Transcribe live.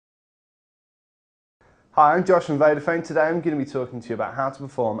Hi, I'm Josh from Vodafone. Today I'm going to be talking to you about how to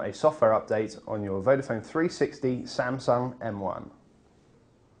perform a software update on your Vodafone 360 Samsung M1.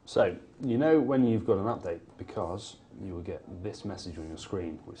 So, you know when you've got an update because you will get this message on your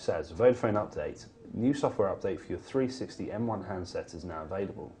screen which says Vodafone update, new software update for your 360 M1 handset is now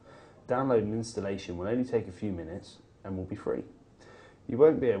available. Download and installation will only take a few minutes and will be free. You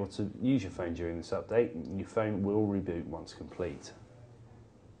won't be able to use your phone during this update, and your phone will reboot once complete.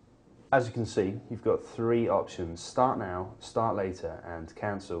 As you can see, you've got three options: start now, start later and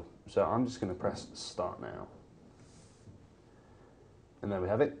cancel. So I'm just going to press start now. And there we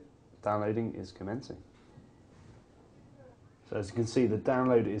have it, downloading is commencing. So as you can see, the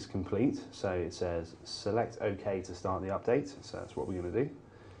download is complete, so it says select OK to start the update, so that's what we're going to do.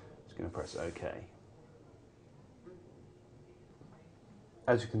 Just going to press OK.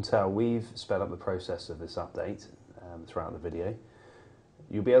 As you can tell, we've sped up the process of this update throughout the video.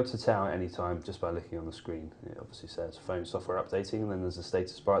 You'll be able to tell at any time just by looking on the screen. It obviously says phone software updating, and then there's a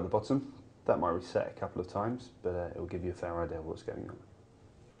status bar at the bottom. That might reset a couple of times, but it will give you a fair idea of what's going on.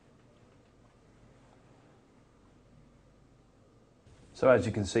 So as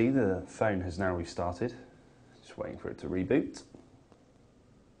you can see, the phone has now restarted. Just waiting for it to reboot.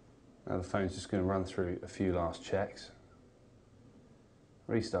 Now the phone's just going to run through a few last checks.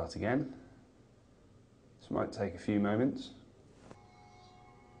 Restart again. This might take a few moments.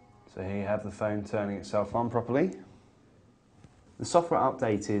 So here you have the phone turning itself on properly. The software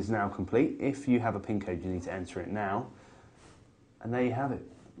update is now complete. If you have a PIN code, you need to enter it now. And there you have it,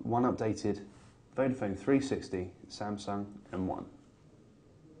 one updated Vodafone 360 Samsung M1.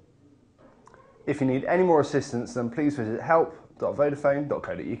 If you need any more assistance, then please visit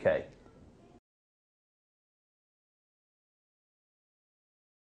help.vodafone.co.uk.